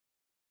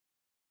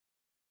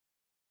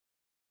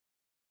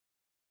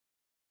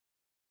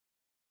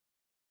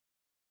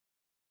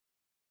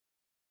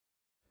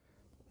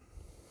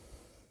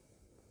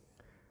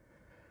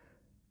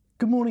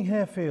Good morning,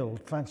 Harefield.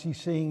 Fancy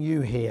seeing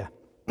you here.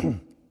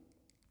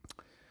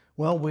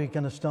 Well, we're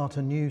going to start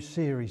a new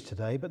series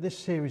today, but this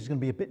series is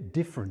going to be a bit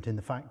different in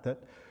the fact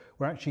that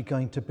we're actually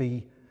going to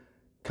be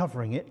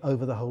covering it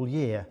over the whole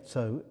year,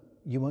 so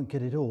you won't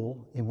get it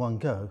all in one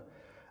go.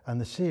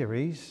 And the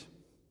series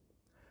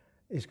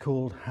is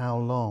called How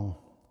Long?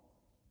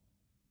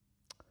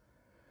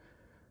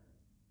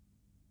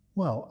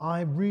 Well,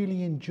 I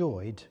really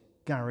enjoyed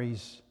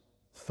Gary's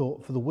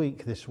thought for the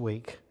week this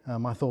week.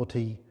 I thought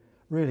he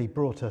really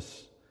brought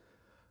us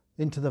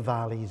into the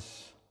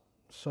valleys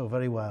so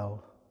very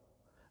well,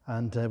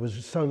 and it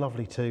was so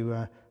lovely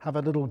to have a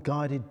little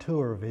guided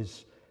tour of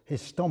his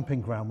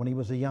stomping ground when he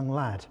was a young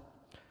lad.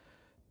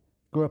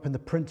 Grew up in the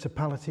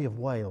Principality of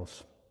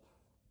Wales.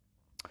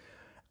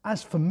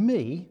 As for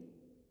me,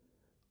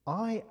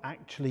 I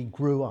actually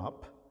grew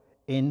up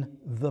in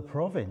the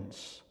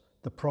province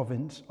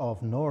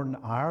of Northern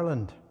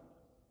Ireland.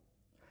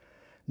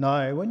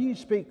 Now, when you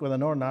speak with a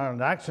Northern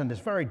Ireland accent,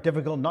 it's very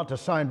difficult not to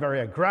sound very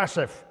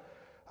aggressive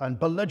and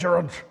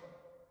belligerent.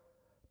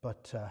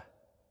 But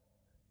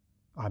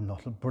I'm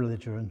not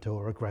belligerent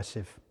or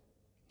aggressive.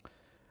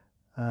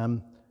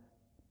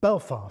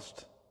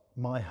 Belfast,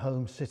 my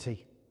home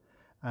city,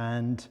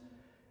 and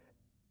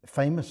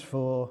famous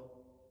for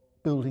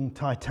building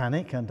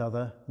Titanic and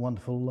other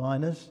wonderful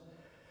liners.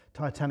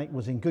 Titanic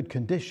was in good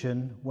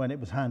condition when it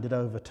was handed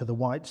over to the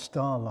White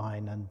Star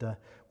Line, and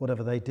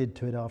whatever they did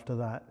to it after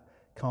that,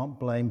 can't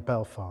blame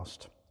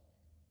Belfast.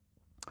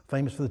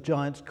 Famous for the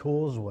Giant's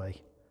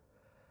Causeway,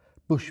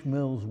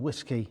 Bushmills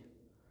whiskey,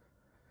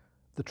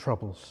 the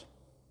Troubles.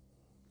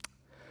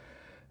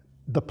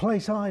 The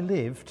place I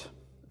lived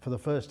for the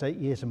first 8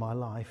 years of my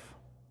life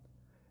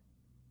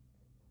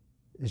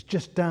is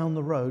just down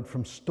the road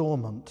from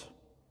Stormont.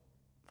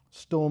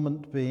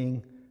 Stormont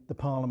being the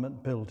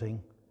Parliament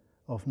building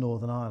of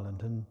Northern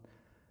Ireland, and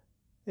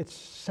it's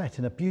set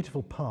in a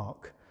beautiful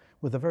park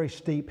with a very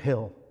steep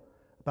hill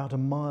about a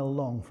mile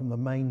long from the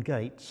main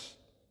gates.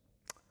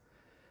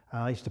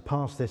 I used to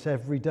pass this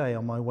every day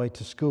on my way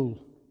to school.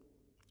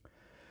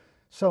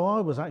 So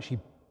I was actually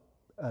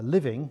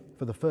living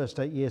for the first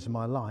 8 years of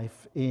my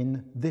life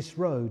in this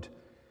road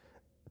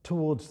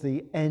towards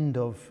the end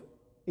of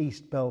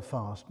East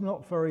Belfast,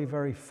 not very,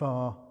 very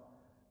far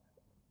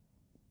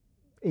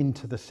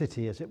into the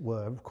city, as it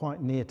were,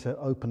 quite near to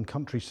open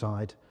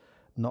countryside,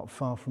 not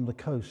far from the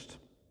coast.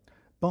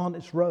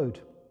 Barnett's Road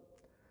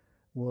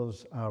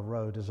was our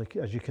road,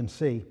 as you can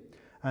see.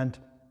 And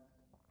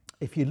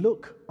if you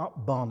look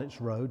up Barnett's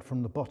Road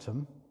from the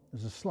bottom,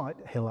 there's a slight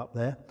hill up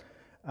there,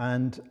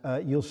 and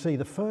you'll see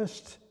the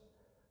first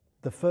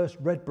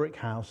red brick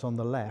house on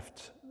the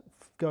left.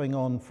 Going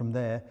on from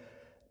there,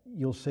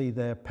 you'll see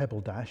their Pebble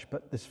Dash,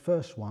 but this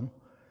first one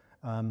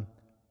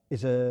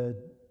is a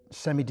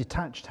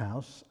semi-detached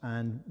house,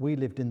 and we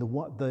lived in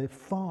the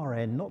far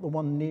end, not the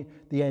one near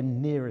the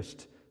end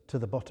nearest to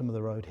the bottom of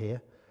the road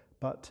here,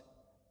 but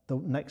the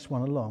next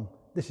one along.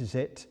 This is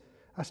it.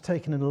 That's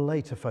taken in a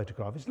later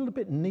photograph. It's a little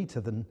bit neater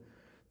than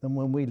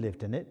when we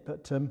lived in it,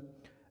 but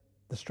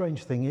the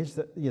strange thing is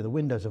that the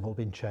windows have all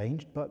been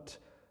changed, but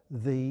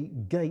the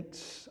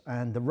gates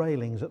and the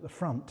railings at the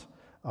front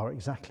are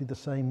exactly the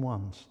same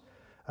ones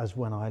as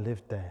when I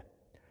lived there.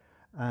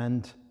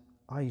 And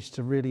I used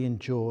to really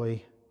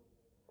enjoy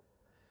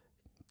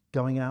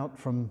going out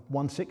from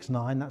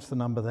 169, that's the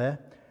number there,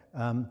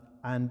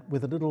 and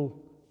with a little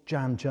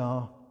jam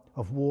jar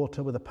of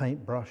water with a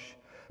paintbrush,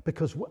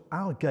 because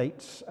our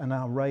gates and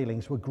our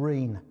railings were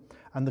green,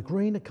 and the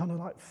green had kind of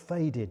like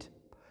faded.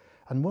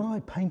 And when I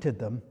painted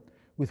them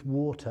with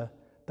water,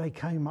 they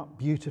came up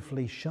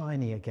beautifully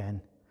shiny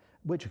again,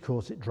 which of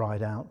course it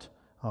dried out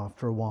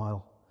after a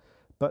while.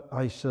 But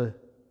I used to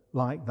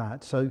like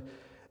that. So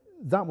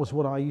that was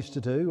what I used to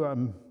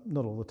do,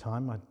 not all the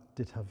time. I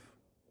did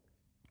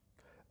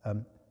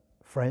have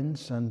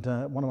friends, and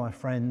one of my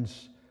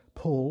friends,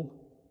 Paul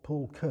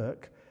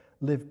Kirk,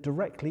 lived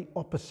directly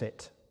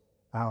opposite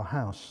our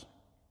house.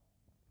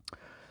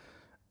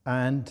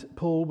 And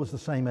Paul was the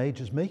same age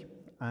as me,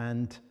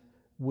 and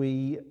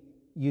we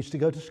used to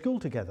go to school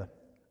together.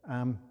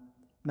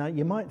 Now,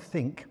 you might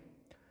think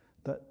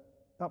that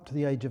up to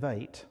the age of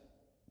 8,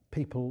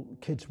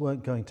 kids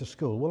weren't going to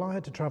school. Well, I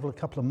had to travel a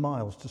couple of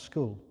miles to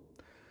school.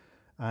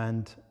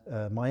 And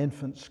my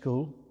infant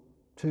school,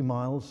 2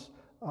 miles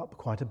up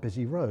quite a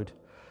busy road.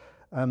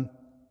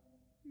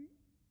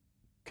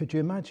 Could you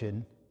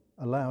imagine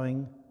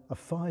allowing a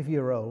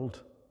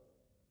 5-year-old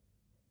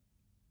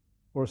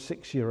or a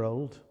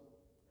 6-year-old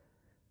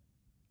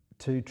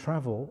to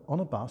travel on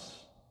a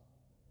bus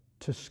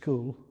to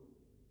school?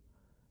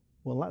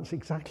 Well, that's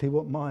exactly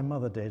what my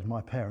mother did,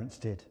 my parents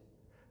did.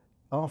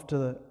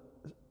 After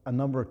a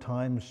number of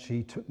times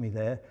she took me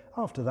there,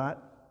 after that,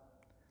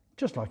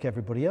 just like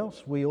everybody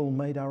else, we all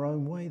made our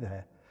own way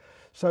there.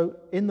 So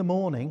in the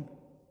morning,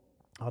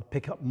 I'd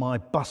pick up my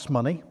bus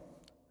money,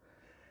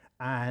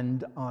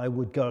 and I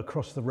would go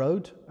across the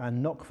road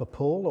and knock for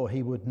Paul, or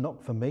he would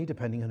knock for me,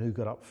 depending on who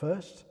got up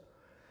first.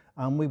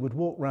 And we would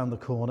walk round the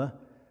corner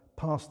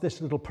past this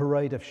little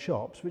parade of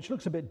shops, which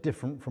looks a bit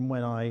different from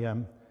when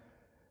I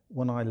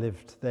when I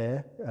lived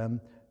there.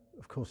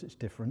 Of course, it's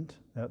different.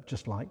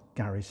 Just like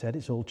Gary said,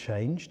 it's all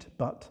changed,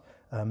 but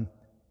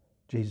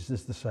Jesus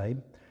is the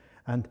same.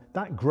 And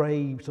that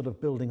grey sort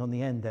of building on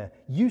the end there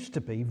used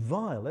to be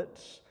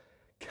Violet's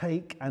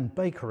Cake and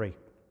Bakery.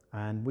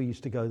 And we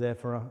used to go there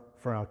for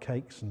our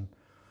cakes and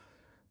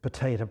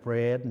potato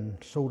bread and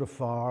soda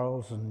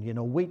farls and,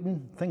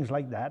 wheaten, things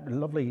like that.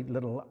 Lovely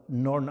little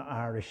Northern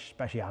Irish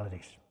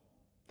specialities.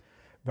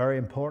 Very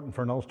important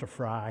for an Ulster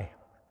fry.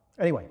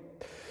 Anyway,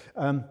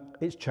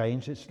 it's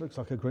changed. It looks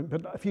like a group.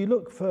 But if you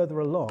look further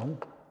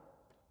along,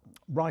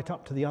 right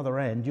up to the other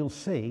end, you'll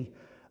see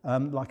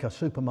like a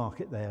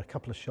supermarket there, a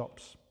couple of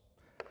shops.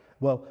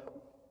 Well,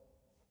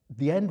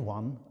 the end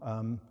one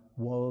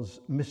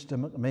was Mr.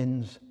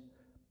 McMinn's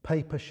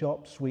paper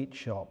shop, sweet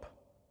shop,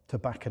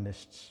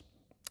 tobacconists.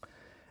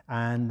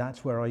 And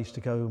that's where I used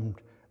to go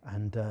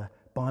and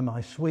buy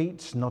my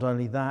sweets. Not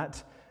only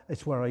that,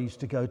 it's where I used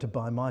to go to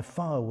buy my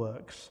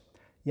fireworks.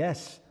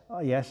 Yes,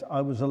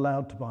 I was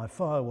allowed to buy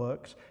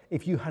fireworks.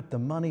 If you had the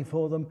money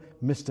for them,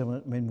 Mr.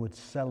 McMinn would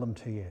sell them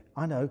to you.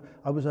 I know,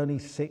 I was only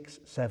 6,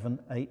 7,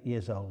 8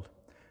 years old,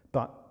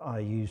 but I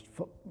used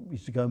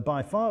to go and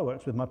buy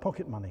fireworks with my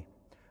pocket money.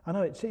 I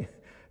know it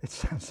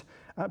sounds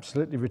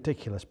absolutely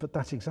ridiculous, but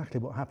that's exactly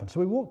what happened. So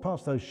we walked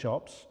past those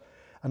shops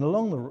and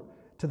along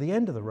to the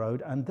end of the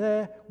road, and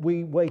there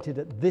we waited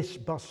at this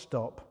bus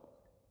stop.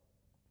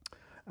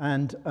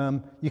 And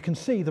you can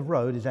see the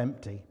road is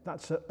empty.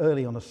 That's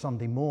early on a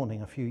Sunday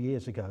morning a few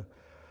years ago.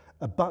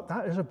 But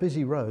that is a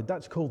busy road.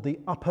 That's called the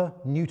Upper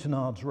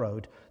Newtonards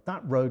Road.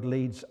 That road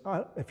leads,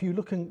 if you're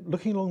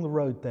looking along the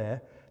road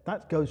there,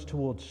 that goes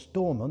towards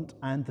Stormont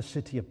and the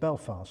city of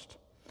Belfast.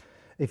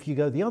 If you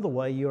go the other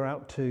way, you're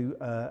out to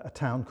a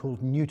town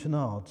called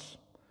Newtonards,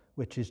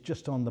 which is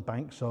just on the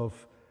banks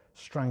of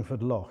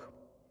Strangford Lough.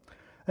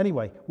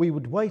 Anyway, we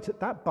would wait at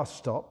that bus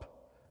stop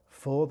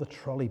for the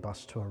trolley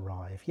bus to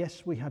arrive.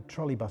 Yes, we had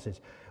trolley buses.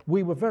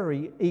 We were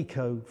very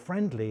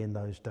eco-friendly in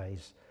those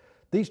days.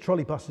 These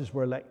trolley buses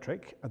were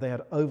electric. They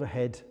had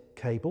overhead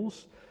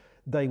cables.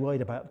 They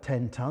weighed about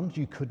 10 tons.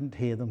 You couldn't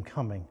hear them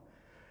coming.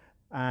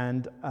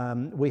 And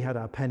we had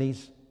our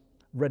pennies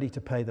ready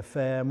to pay the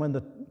fare. And when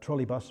the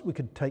trolley bus, we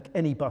could take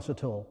any bus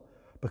at all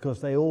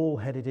because they all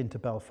headed into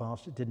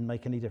Belfast. It didn't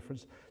make any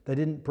difference. They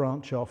didn't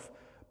branch off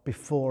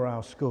before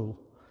our school.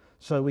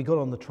 So we got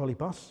on the trolley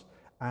bus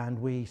and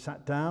we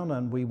sat down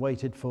and we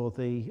waited for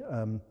the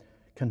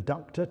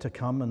conductor to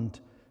come and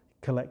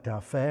collect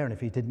our fare. And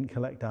if he didn't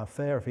collect our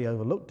fare, if he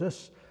overlooked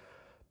us,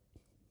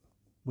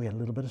 we had a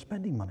little bit of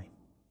spending money.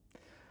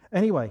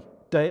 Anyway,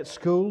 day at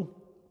school,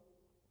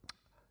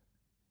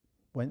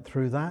 went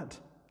through that.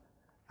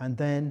 And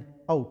then,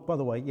 oh, by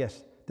the way,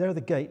 yes, there are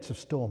the gates of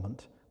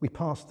Stormont. We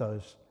passed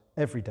those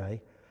every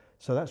day.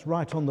 So that's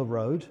right on the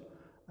road.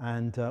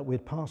 And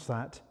we'd pass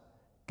that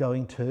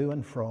going to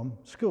and from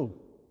school.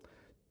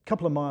 A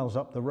couple of miles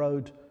up the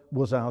road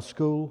was our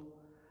school,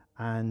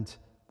 and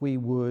we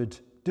would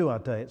do our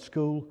day at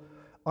school.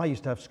 I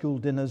used to have school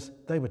dinners.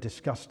 They were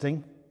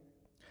disgusting.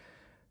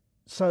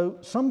 So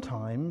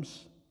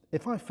sometimes,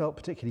 if I felt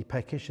particularly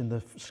peckish and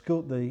the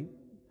school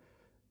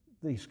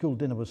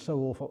dinner was so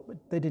awful,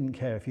 they didn't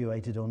care if you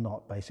ate it or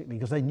not, basically,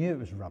 because they knew it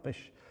was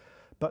rubbish.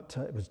 But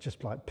it was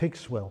just like pig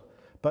swill.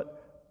 But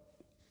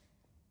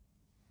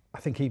I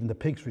think even the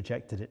pigs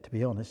rejected it, to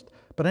be honest.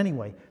 But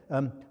anyway,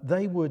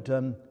 they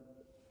would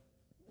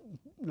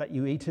let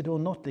you eat it or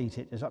not eat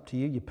it. It's up to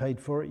you. You paid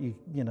for it.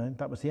 You know,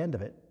 that was the end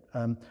of it.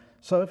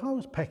 So if I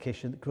was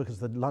peckish, because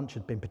the lunch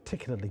had been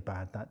particularly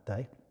bad that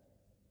day,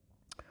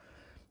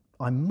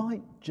 I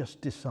might just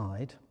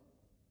decide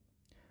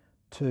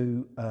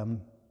to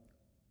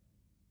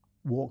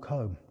walk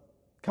home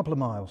a couple of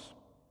miles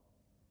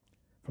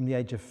from the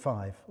age of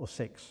 5 or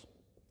 6.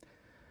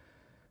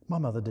 My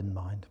mother didn't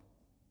mind.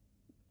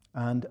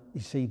 And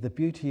you see, the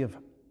beauty of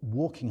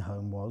walking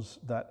home was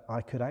that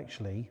I could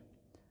actually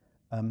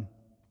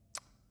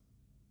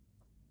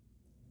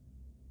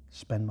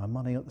spend my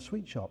money at the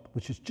sweet shop,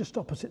 which is just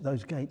opposite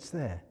those gates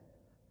there.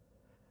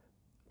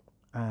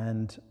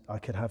 And I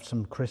could have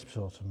some crisps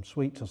or some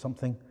sweets or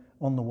something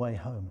on the way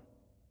home.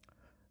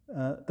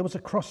 There was a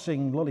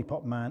crossing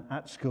lollipop man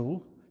at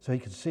school, so he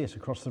could see us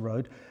across the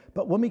road.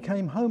 But when we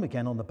came home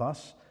again on the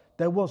bus,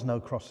 there was no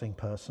crossing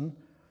person.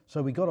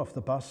 So we got off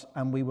the bus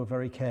and we were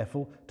very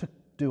careful to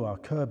do our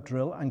curb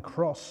drill and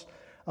cross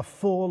a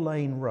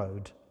 4-lane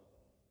road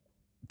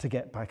to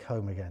get back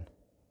home again.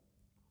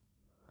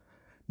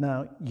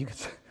 Now, you could,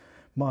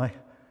 my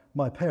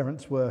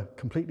parents were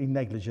completely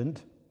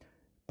negligent,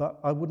 but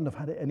I wouldn't have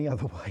had it any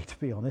other way, to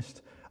be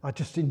honest. I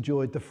just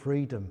enjoyed the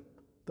freedom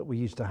that we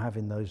used to have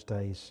in those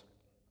days.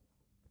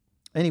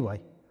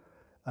 Anyway,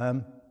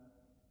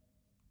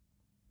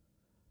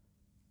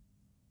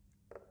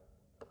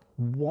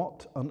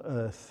 what on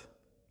earth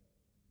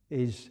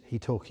is he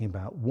talking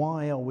about?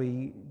 Why are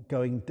we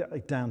going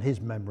down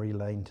his memory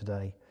lane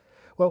today?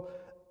 Well,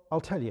 I'll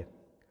tell you.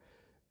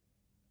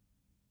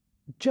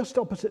 Just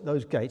opposite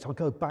those gates, I'll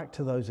go back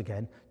to those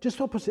again.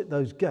 Just opposite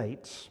those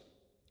gates,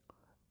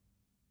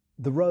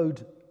 the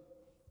road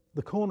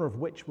the corner of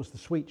which was the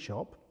sweet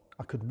shop.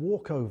 I could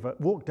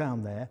walk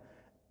down there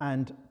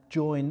and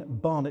join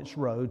Barnett's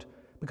Road,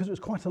 because it was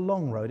quite a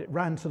long road. It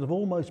ran sort of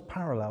almost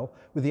parallel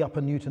with the Upper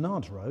Newton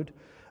Ards Road,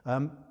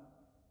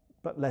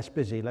 but less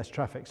busy, less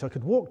traffic. So I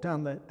could walk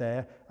down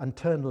there and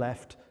turn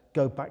left,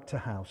 go back to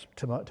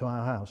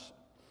our house.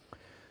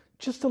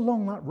 Just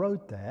along that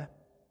road there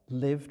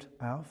lived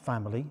our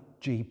family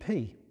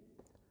GP,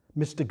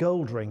 Mr.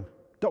 Goldring,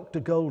 Dr.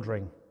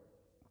 Goldring.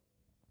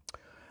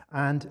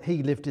 And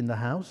he lived in the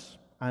house,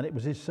 and it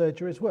was his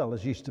surgery as well,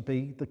 as used to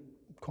be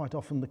quite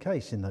often the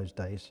case in those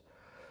days.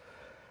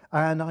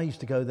 And I used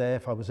to go there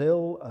if I was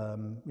ill,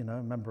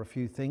 remember a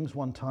few things.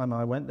 One time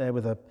I went there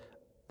with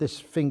this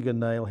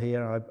fingernail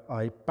here,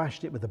 I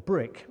bashed it with a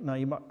brick. Now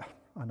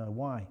I know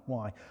why.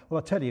 Well,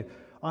 I'll tell you,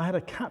 I had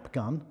a cap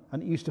gun,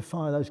 and it used to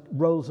fire those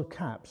rolls of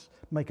caps,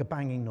 make a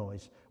banging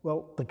noise.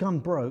 Well, the gun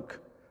broke,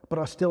 but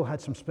I still had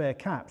some spare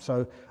caps.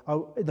 So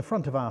in the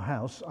front of our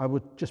house, I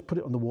would just put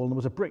it on the wall, and there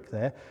was a brick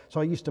there.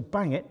 So I used to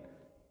bang it,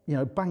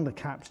 bang the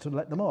caps to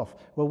let them off.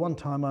 Well, one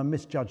time I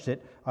misjudged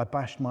it. I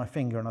bashed my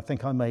finger, and I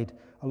think I made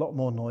a lot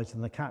more noise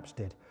than the caps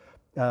did.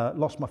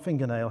 Lost my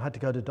fingernail, had to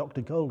go to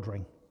Dr.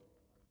 Goldring.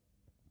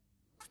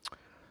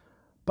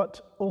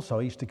 But also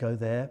I used to go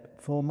there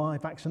for my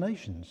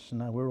vaccinations.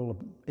 Now we're all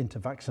into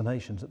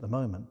vaccinations at the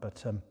moment,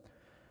 but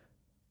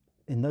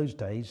in those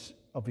days,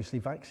 obviously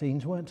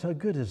vaccines weren't so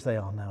good as they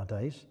are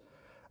nowadays.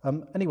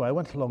 Anyway, I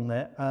went along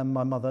there, and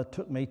my mother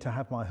took me to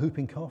have my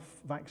whooping cough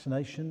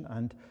vaccination,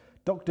 and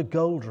Dr.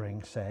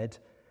 Goldring said,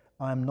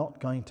 I'm not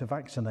going to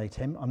vaccinate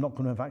him. I'm not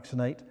going to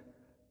vaccinate.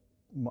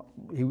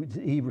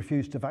 He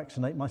refused to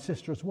vaccinate my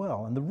sister as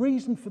well. And the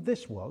reason for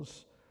this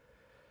was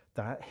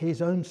that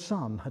his own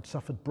son had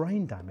suffered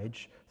brain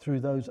damage through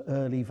those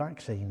early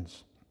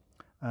vaccines.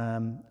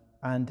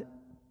 And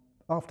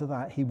after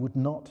that, he would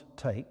not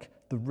take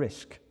the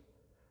risk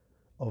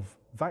of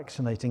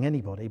vaccinating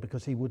anybody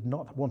because he would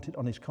not want it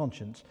on his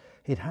conscience.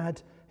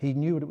 He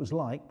knew what it was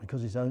like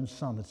because his own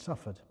son had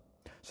suffered.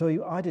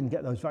 So I didn't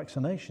get those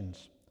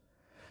vaccinations.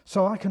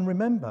 So I can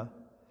remember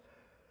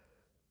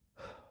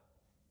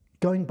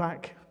going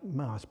back,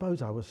 I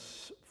suppose I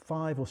was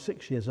 5 or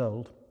 6 years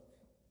old.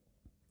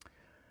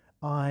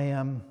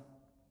 I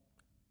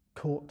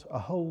caught a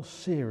whole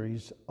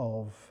series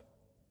of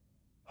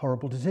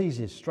horrible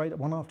diseases, straight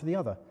one after the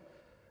other.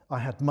 I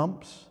had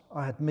mumps,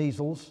 I had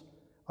measles,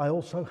 I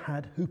also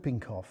had whooping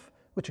cough,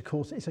 which of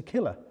course is a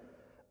killer.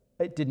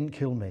 It didn't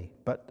kill me,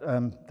 but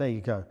there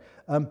you go.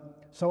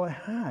 So I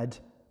had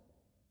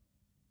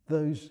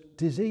those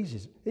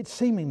diseases. It's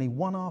seemingly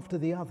one after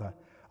the other.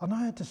 And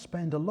I had to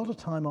spend a lot of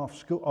time off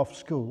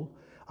school.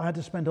 I had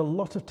to spend a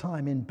lot of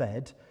time in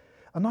bed.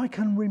 And I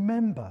can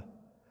remember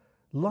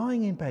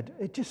lying in bed,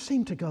 it just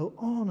seemed to go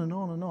on and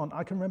on and on.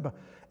 I can remember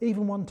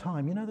even one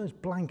time, those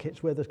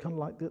blankets where there's kind of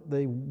like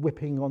the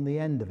whipping on the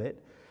end of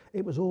it,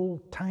 it was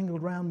all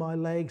tangled around my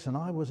legs and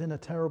I was in a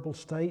terrible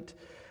state.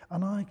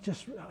 And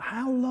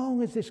how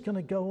long is this going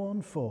to go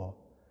on for?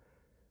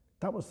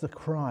 That was the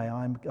cry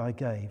I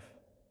gave.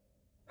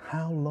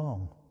 How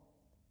long?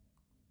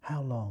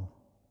 How long?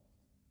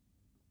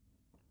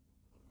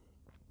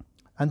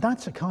 And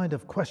that's a kind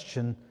of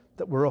question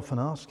that we're often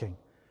asking.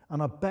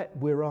 And I bet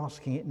we're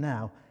asking it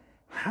now.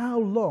 How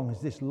long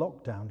is this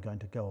lockdown going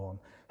to go on?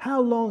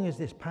 How long is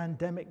this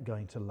pandemic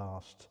going to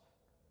last?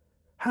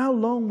 How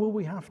long will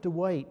we have to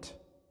wait?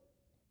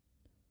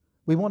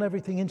 We want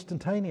everything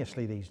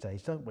instantaneously these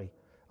days, don't we?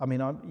 I mean,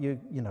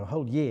 a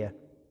whole year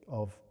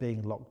of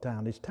being locked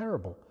down is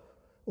terrible.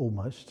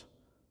 Almost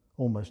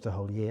a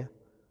whole year.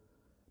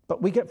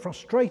 But we get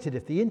frustrated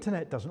if the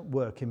internet doesn't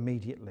work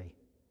immediately.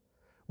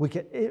 We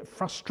get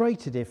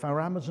frustrated if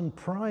our Amazon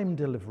Prime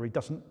delivery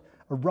doesn't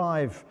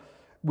arrive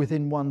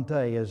within one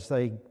day as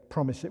they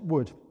promise it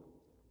would.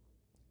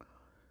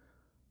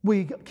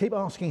 We keep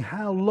asking,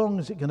 how long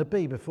is it going to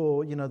be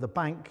before, the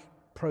bank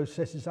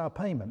processes our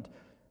payment?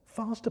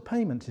 Faster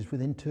payments is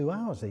within 2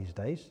 hours these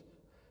days.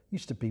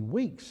 Used to be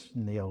weeks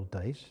in the old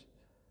days.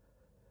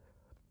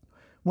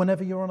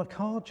 Whenever you're on a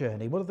car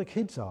journey, what do the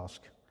kids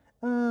ask?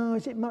 Oh,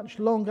 is it much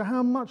longer?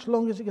 How much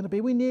longer is it going to be?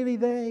 We're nearly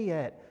there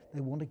yet. They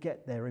want to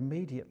get there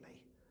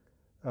immediately.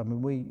 I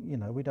mean,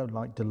 we don't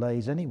like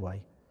delays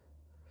anyway.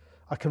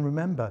 I can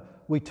remember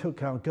we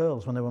took our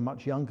girls when they were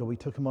much younger. We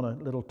took them on a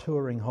little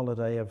touring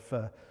holiday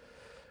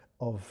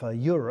of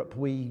Europe.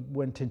 We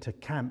went into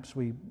camps.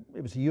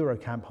 It was a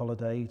Eurocamp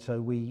holiday,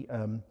 so we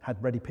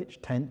had ready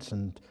pitched tents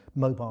and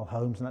mobile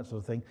homes and that sort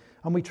of thing.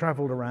 And we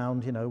travelled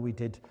around. We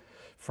did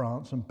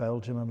France and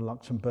Belgium and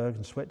Luxembourg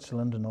and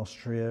Switzerland and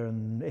Austria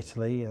and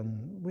Italy,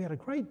 and we had a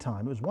great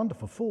time. It was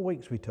wonderful. 4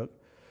 weeks we took.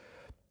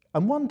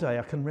 And one day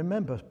I can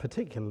remember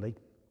particularly,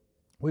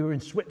 we were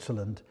in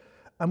Switzerland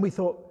and we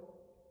thought,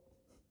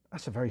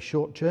 that's a very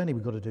short journey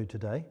we've got to do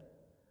today.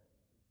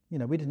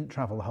 We didn't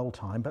travel the whole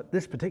time, but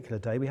this particular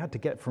day we had to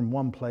get from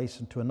one place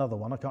to another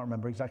one. I can't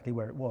remember exactly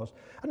where it was.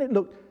 And it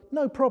looked,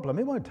 no problem,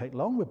 it won't take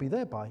long. We'll be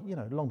there by,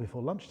 long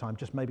before lunchtime,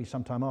 just maybe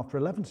sometime after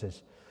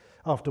 11's.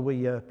 After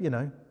we,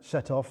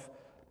 set off,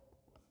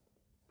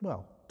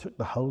 took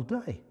the whole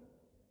day.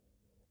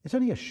 It's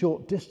only a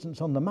short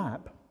distance on the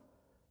map,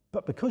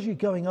 but because you're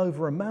going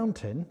over a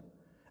mountain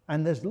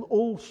and there's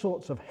all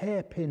sorts of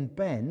hairpin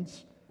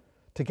bends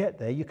to get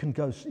there, you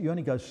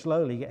only go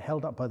slowly, get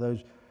held up by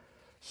those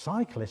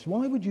cyclists.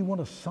 Why would you want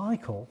to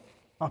cycle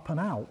up an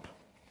Alp?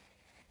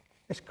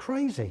 It's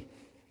crazy.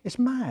 It's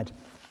mad.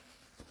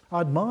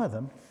 I admire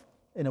them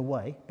in a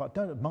way, but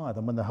don't admire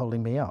them when they're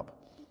holding me up.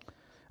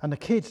 And the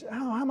kids,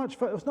 oh, how much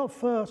further? It's not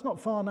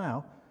far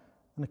now.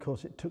 And of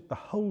course, it took the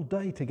whole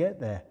day to get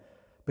there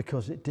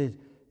because it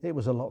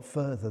was a lot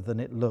further than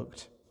it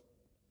looked.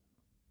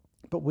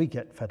 But we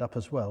get fed up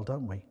as well,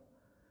 don't we?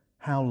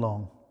 How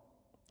long?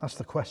 That's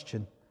the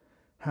question.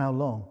 How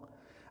long?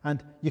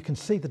 And you can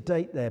see the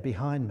date there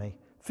behind me,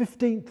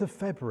 15th of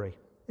February.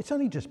 It's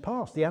only just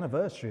passed the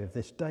anniversary of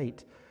this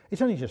date.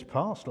 It's only just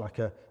passed like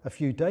a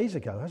few days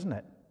ago, hasn't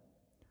it?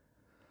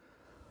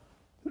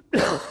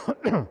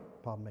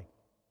 Pardon me.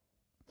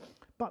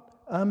 But,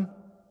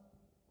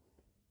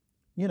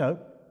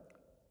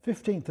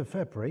 15th of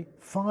February,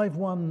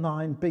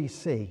 519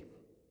 BC,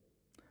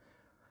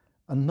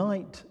 a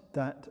night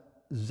that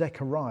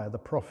Zechariah the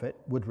prophet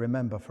would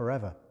remember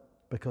forever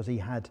because he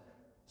had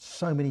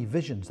so many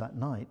visions that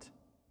night.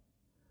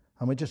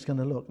 And we're just going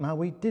to look. Now,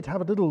 we did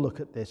have a little look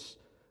at this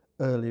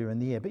earlier in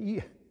the year, but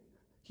you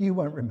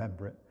won't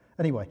remember it.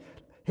 Anyway,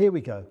 here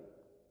we go.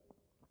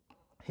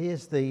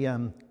 Here's the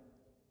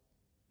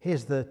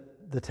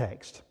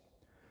text.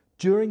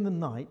 During the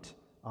night,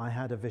 I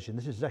had a vision.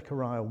 This is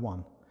Zechariah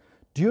 1.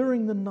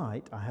 During the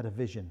night, I had a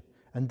vision,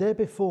 and there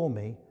before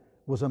me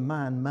was a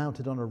man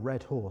mounted on a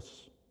red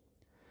horse.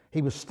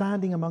 He was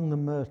standing among the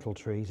myrtle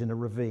trees in a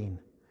ravine.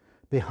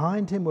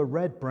 Behind him were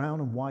red, brown,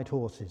 and white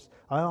horses.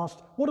 I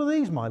asked, "What are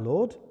these, my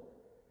lord?"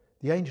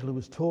 The angel who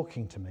was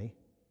talking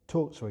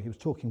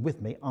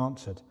with me,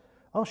 answered,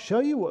 "I'll show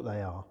you what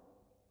they are."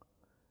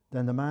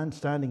 Then the man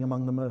standing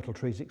among the myrtle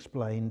trees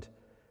explained,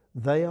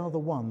 "They are the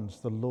ones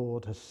the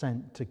Lord has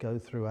sent to go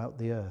throughout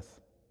the earth."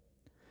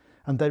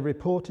 And they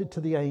reported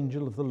to the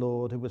angel of the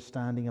Lord who was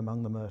standing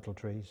among the myrtle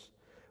trees,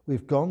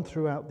 "We've gone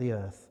throughout the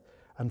earth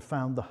and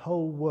found the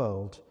whole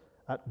world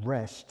at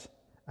rest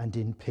and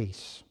in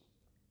peace."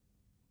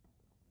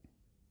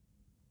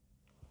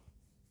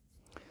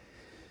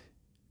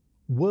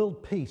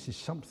 World peace is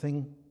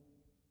something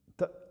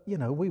that,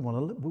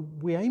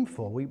 we aim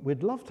for.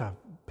 We'd love to have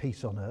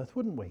peace on earth,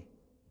 wouldn't we?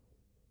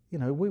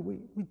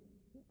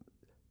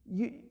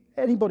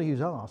 Anybody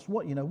who's asked,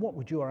 what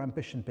would your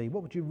ambition be?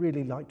 What would you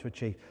really like to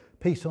achieve?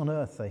 Peace on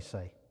earth, they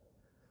say.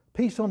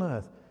 Peace on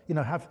earth.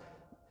 Have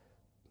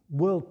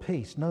world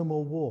peace, no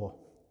more war.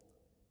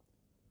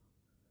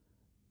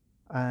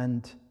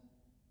 And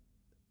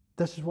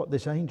this is what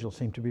this angel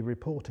seemed to be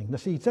reporting. Now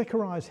see,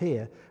 Zechariah's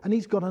here, and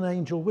he's got an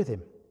angel with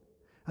him.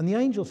 And the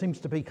angel seems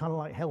to be kind of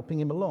like helping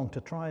him along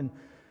to try and,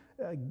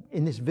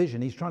 in this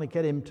vision, he's trying to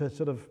get him to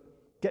sort of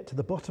get to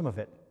the bottom of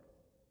it.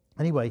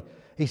 Anyway,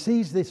 he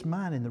sees this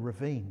man in the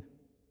ravine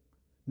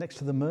next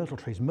to the myrtle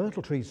trees.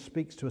 Myrtle trees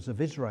speaks to us of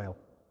Israel.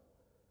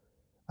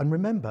 And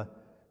remember,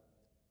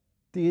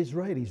 the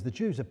Israelis, the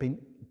Jews,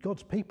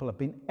 God's people have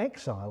been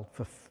exiled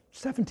for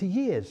 70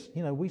 years.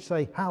 We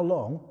say, how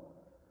long?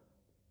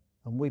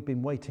 And we've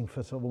been waiting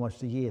for sort of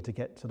almost a year to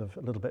get sort of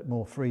a little bit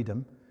more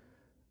freedom.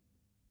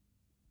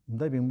 And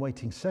they've been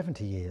waiting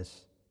 70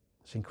 years.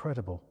 It's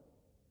incredible.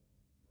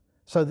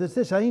 So there's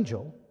this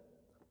angel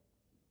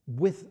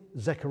with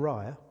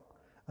Zechariah,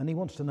 and he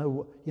wants to know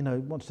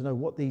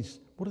what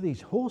are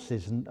these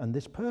horses and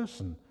this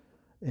person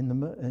in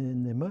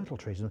the myrtle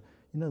trees. And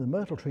the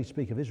myrtle trees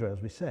speak of Israel,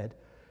 as we said,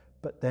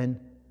 but then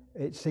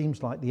it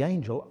seems like the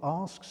angel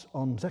asks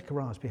on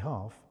Zechariah's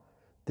behalf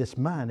this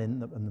man in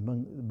the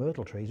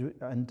myrtle trees,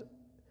 and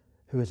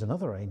who is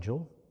another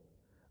angel,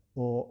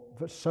 or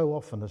so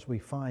often as we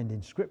find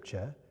in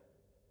Scripture,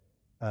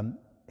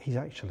 he's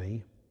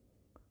actually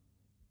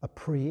a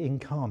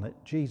pre-incarnate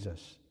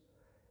Jesus.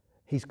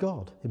 He's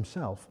God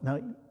himself. Now,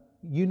 in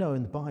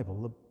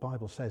the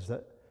Bible says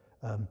that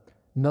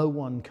no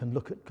one can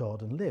look at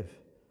God and live.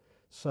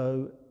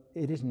 So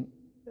it isn't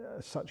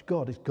such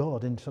God, it's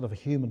God in sort of a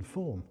human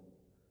form.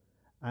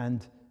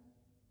 And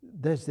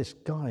there's this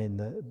guy in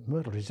the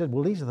myrtle tree. He said,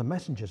 well, these are the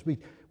messengers. We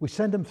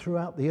send them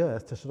throughout the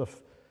earth to sort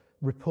of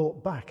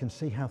report back and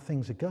see how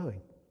things are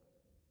going.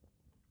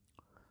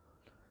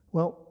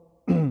 Well,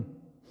 and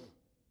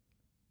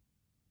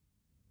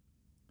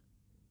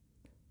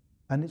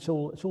it's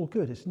all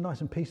good. It's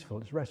nice and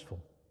peaceful. It's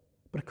restful.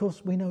 But of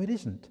course, we know it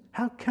isn't.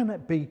 How can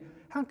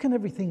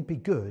everything be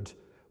good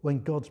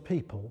when God's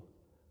people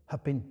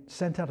have been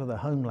sent out of their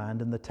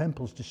homeland and the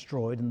temple's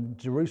destroyed and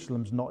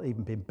Jerusalem's not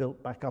even been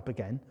built back up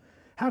again?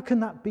 How can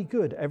that be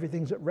good?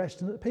 Everything's at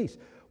rest and at peace.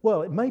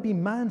 Well, it may be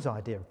man's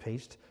idea of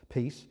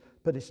peace,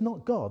 but it's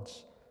not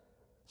God's.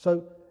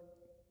 So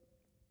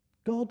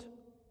God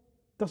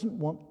doesn't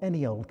want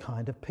any old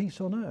kind of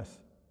peace on earth.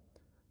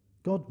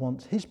 God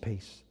wants his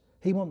peace.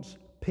 He wants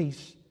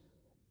peace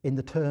in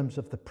the terms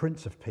of the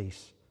Prince of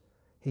Peace.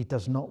 He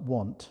does not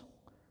want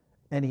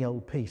any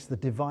old peace, the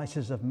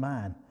devices of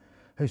man.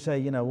 who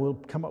say, we'll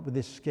come up with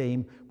this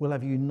scheme, we'll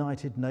have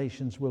United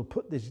Nations, we'll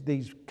put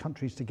these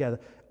countries together.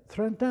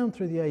 Down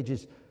through the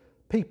ages,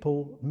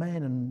 people,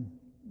 men and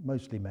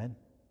mostly men,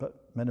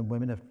 but men and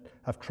women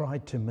have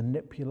tried to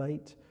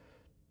manipulate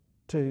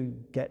to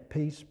get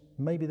peace.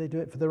 Maybe they do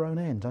it for their own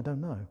ends, I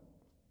don't know.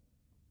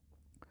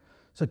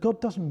 So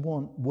God doesn't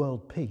want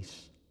world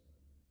peace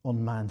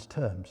on man's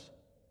terms.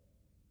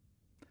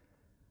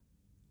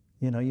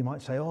 You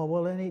might say, oh,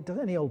 well,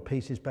 any old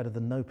peace is better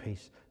than no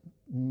peace.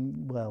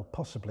 Well,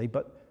 possibly,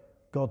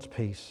 but God's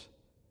peace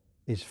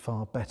is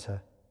far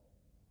better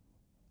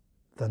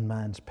than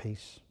man's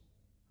peace.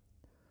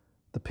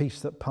 The peace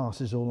that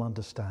passes all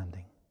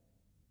understanding.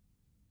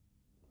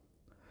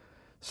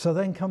 So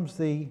then comes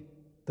the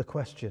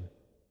question.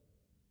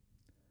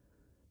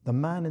 The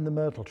man in the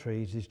myrtle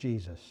trees is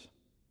Jesus.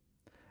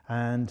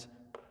 And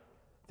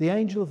the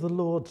angel of the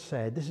Lord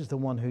said, this is the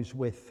one who's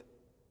with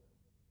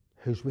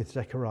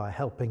Zechariah,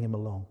 helping him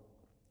along.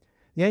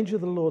 The angel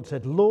of the Lord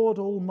said, Lord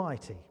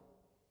Almighty,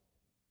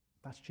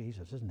 that's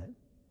Jesus, isn't it?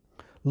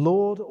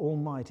 Lord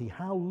Almighty,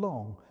 how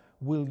long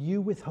will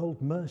you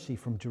withhold mercy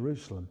from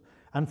Jerusalem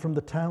and from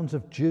the towns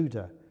of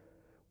Judah,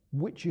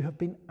 which you have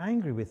been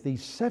angry with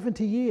these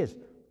 70 years?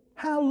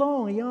 How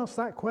long? He asked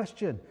that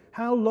question.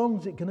 How long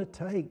is it going to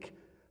take?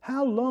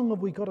 How long have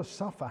we got to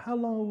suffer? How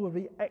long will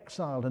we be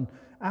exiled and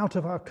out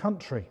of our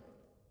country?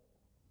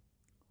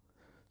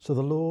 So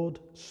the Lord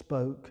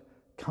spoke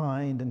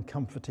kind and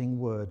comforting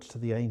words to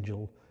the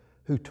angel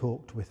who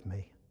talked with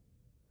me.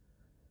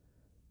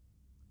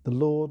 The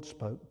Lord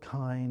spoke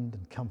kind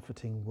and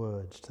comforting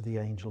words to the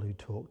angel who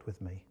talked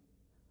with me.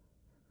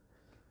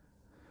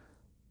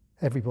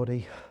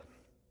 Everybody,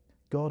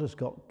 God has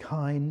got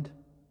kind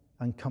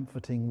and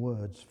comforting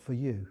words for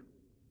you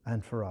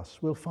and for us.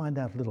 We'll find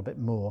out a little bit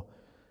more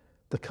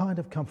the kind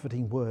of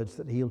comforting words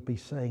that he'll be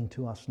saying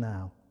to us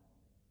now.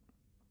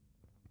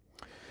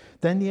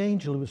 Then the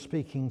angel who was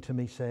speaking to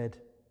me said,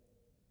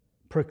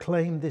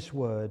 proclaim this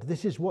word.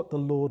 This is what the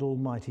Lord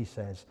Almighty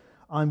says.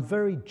 I'm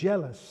very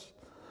jealous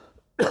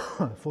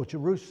for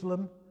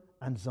Jerusalem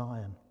and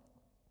Zion.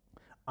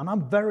 And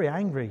I'm very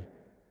angry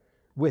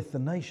with the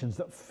nations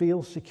that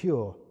feel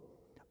secure.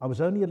 I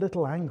was only a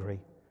little angry,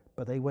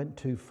 but they went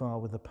too far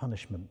with the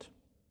punishment.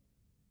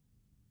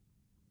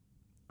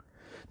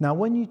 Now,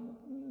 when you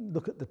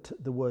look at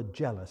the word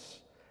jealous,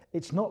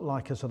 it's not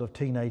like a sort of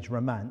teenage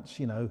romance,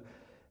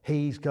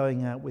 he's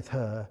going out with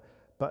her,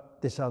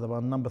 but this other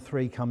one, number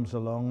 3, comes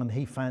along and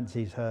he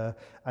fancies her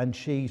and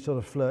she sort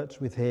of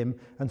flirts with him,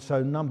 and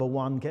so number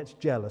 1 gets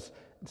jealous.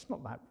 It's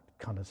not that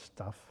kind of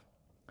stuff.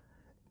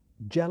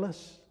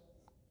 Jealous,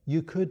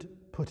 you could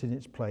put in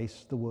its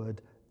place the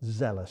word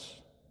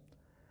zealous.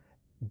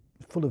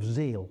 Full of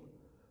zeal,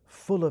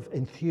 full of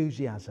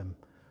enthusiasm,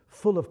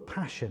 full of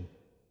passion.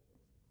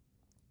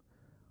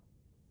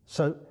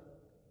 So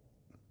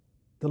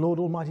the Lord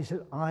Almighty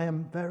said, I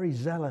am very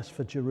zealous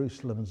for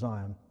Jerusalem and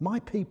Zion. My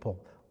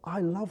people,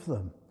 I love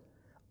them.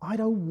 I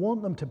don't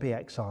want them to be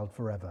exiled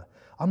forever.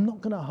 I'm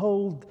not going to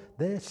hold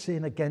their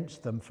sin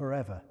against them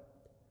forever.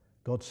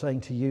 God's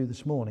saying to you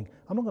this morning,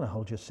 I'm not going to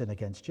hold your sin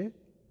against you.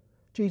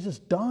 Jesus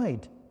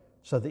died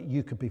so that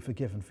you could be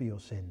forgiven for your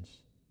sins.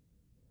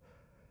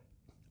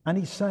 And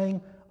he's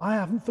saying, I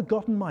haven't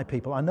forgotten my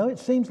people. I know it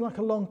seems like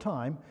a long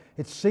time.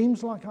 It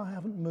seems like I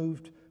haven't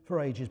moved for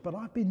ages, but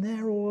I've been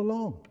there all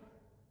along.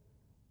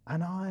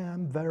 And I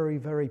am very,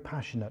 very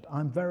passionate.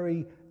 I'm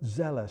very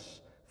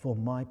zealous for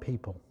my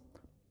people.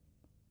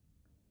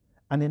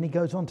 And then he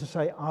goes on to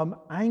say, I'm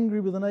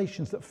angry with the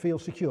nations that feel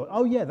secure.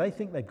 Oh yeah, they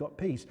think they've got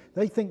peace.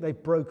 They think they've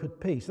brokered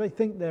peace. They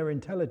think they're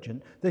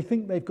intelligent. They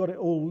think they've got it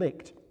all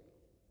licked.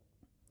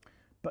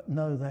 But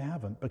no, they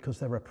haven't, because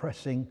they're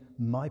oppressing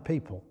my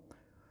people.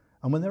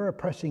 And when they're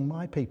oppressing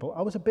my people,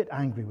 I was a bit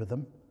angry with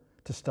them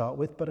to start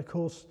with, but of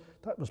course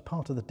that was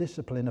part of the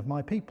discipline of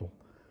my people.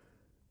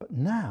 But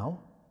now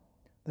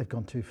they've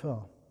gone too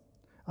far.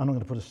 And I'm going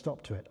to put a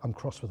stop to it. I'm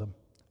cross with them.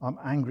 I'm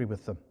angry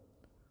with them.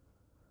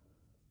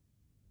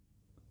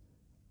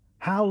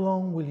 How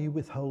long will you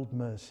withhold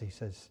mercy,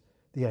 says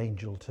the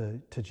angel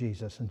to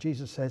Jesus. And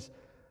Jesus says,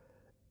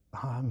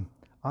 I'm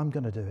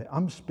going to do it.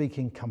 I'm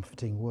speaking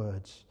comforting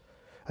words.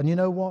 And you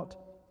know what?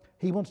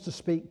 He wants to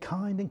speak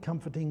kind and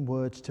comforting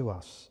words to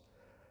us.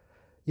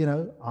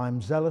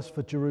 I'm zealous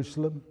for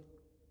Jerusalem.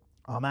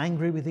 I'm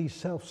angry with these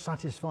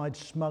self-satisfied,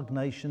 smug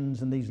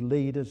nations and these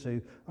leaders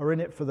who are in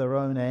it for their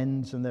own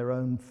ends and their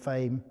own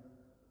fame.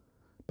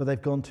 But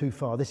they've gone too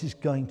far. This is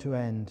going to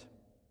end.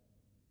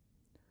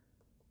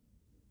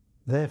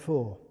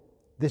 Therefore,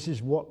 this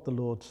is what the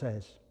Lord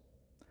says.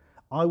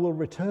 I will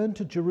return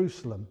to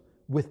Jerusalem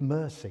with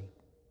mercy,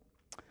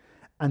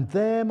 and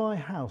there my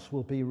house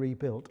will be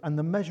rebuilt, and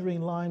the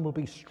measuring line will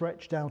be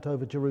stretched out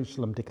over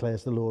Jerusalem,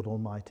 declares the Lord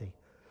Almighty.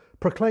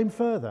 Proclaim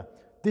further,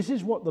 this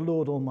is what the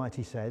Lord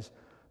Almighty says.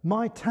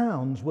 My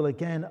towns will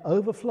again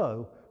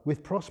overflow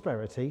with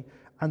prosperity,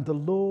 and the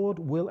Lord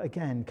will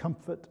again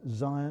comfort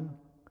Zion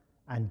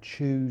and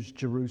choose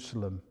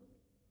Jerusalem.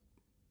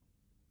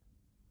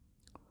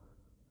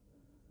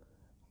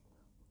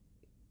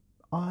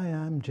 I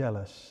am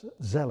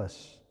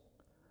zealous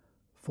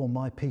for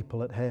my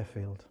people at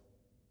Harefield.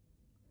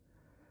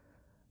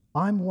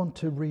 I want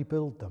to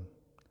rebuild them.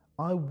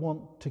 I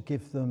want to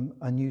give them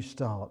a new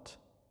start,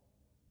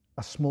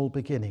 a small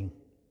beginning.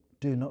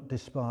 Do not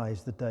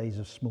despise the days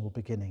of small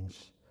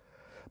beginnings.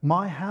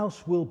 My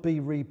house will be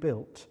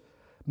rebuilt.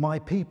 My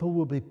people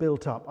will be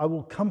built up. I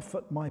will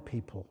comfort my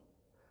people.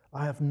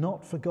 I have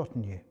not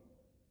forgotten you.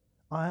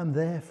 I am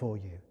there for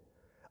you.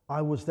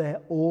 I was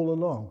there all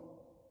along.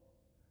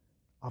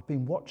 I've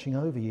been watching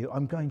over you.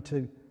 I'm going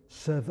to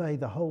survey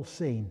the whole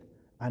scene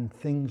and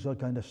things are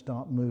going to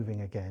start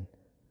moving again.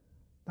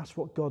 That's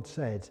what God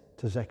said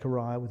to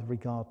Zechariah with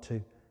regard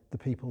to the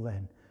people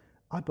then.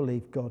 I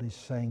believe God is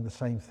saying the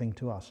same thing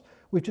to us.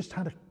 We've just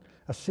had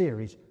a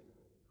series,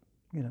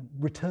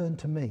 return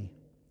to me.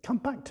 Come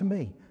back to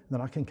me, and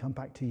then I can come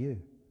back to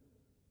you.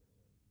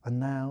 And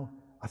now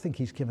I think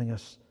he's giving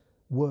us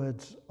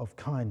words of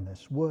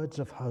kindness, words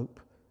of hope,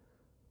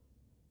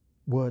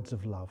 words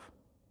of love.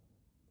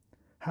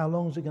 How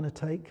long is it going to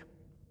take?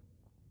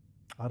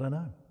 I don't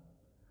know,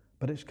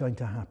 but it's going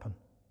to happen.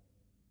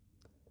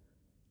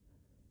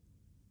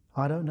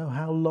 I don't know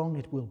how long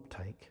it will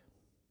take.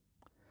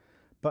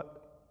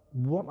 But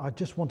what I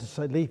just want to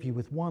say, leave you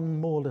with one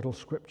more little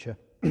scripture,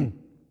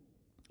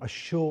 a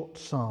short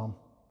psalm,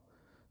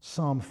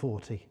 Psalm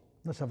 40.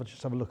 Let's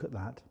just have a look at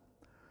that.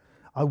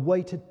 I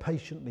waited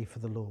patiently for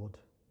the Lord.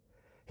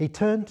 He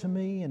turned to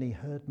me and he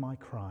heard my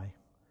cry.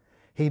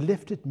 He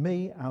lifted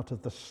me out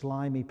of the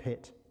slimy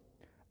pit,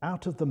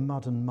 out of the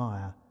mud and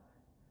mire.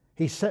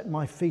 He set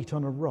my feet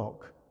on a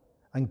rock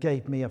and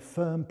gave me a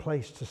firm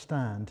place to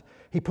stand.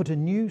 He put a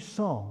new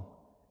song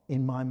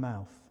in my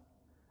mouth,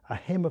 a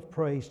hymn of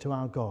praise to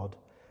our God.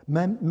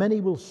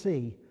 Many will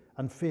see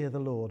and fear the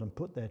Lord and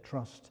put their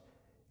trust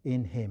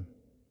in him.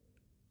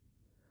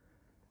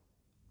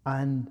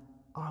 And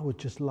I would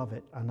just love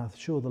it, and I'm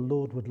sure the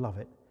Lord would love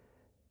it,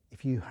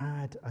 if you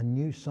had a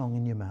new song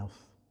in your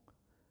mouth.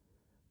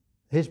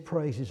 His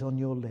praise is on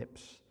your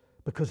lips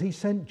because he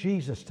sent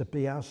Jesus to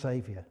be our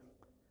Saviour.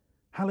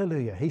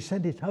 Hallelujah. He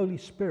sent his Holy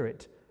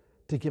Spirit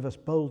to give us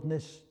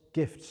boldness,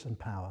 gifts and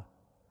power.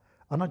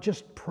 And I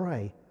just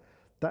pray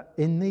that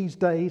in these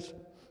days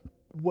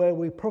where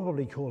we're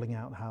probably calling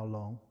out how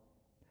long,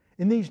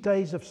 in these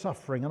days of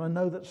suffering, and I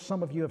know that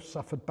some of you have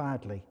suffered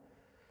badly,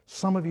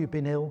 some of you have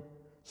been ill,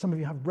 some of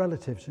you have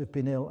relatives who've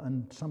been ill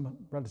and some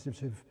relatives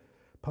who've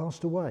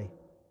passed away.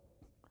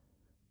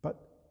 But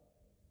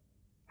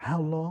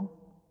how long?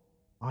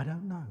 I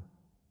don't know.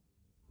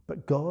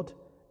 But God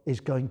is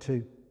going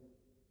to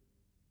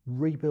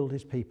rebuild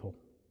his people.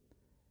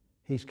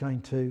 He's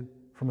going to,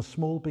 from a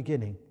small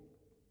beginning,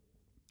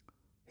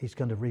 he's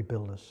going to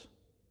rebuild us.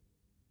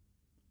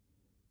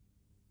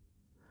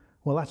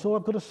 Well, that's all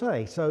I've got to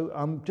say. So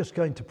I'm just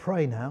going to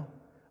pray now.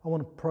 I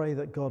want to pray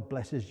that God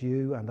blesses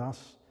you and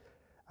us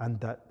and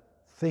that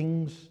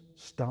things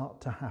start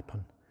to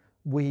happen.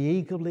 We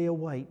eagerly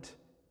await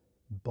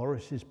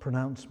Boris's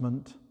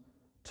pronouncement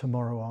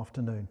tomorrow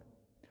afternoon.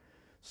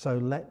 So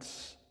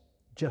let's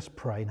just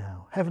pray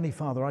now. Heavenly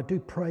Father, I do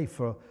pray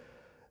for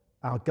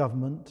our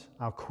government,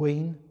 our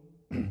Queen,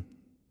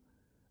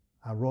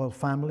 our royal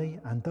family,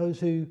 and those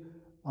who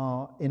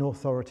are in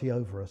authority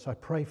over us. I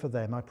pray for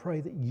them. I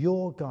pray that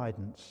your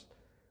guidance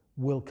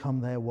will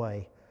come their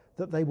way,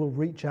 that they will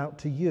reach out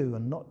to you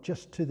and not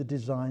just to the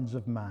designs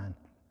of man.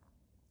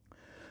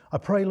 I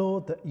pray,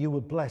 Lord, that you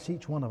would bless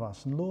each one of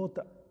us. And Lord,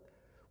 that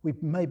we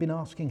may have been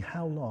asking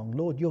how long.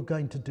 Lord, you're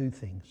going to do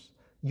things.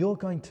 You're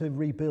going to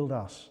rebuild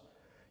us.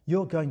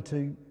 You're going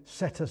to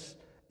set us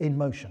in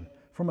motion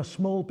from a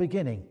small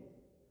beginning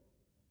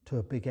to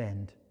a big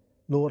end.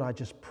 Lord, I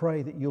just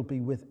pray that you'll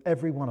be with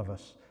every one of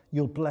us.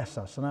 You'll bless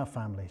us and our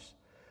families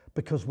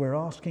because we're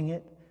asking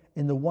it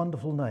in the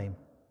wonderful name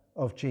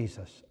of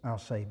Jesus, our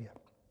Saviour.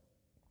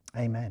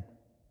 Amen.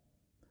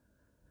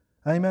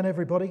 Amen,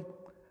 everybody.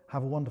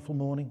 Have a wonderful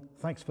morning.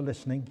 Thanks for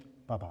listening.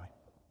 Bye-bye.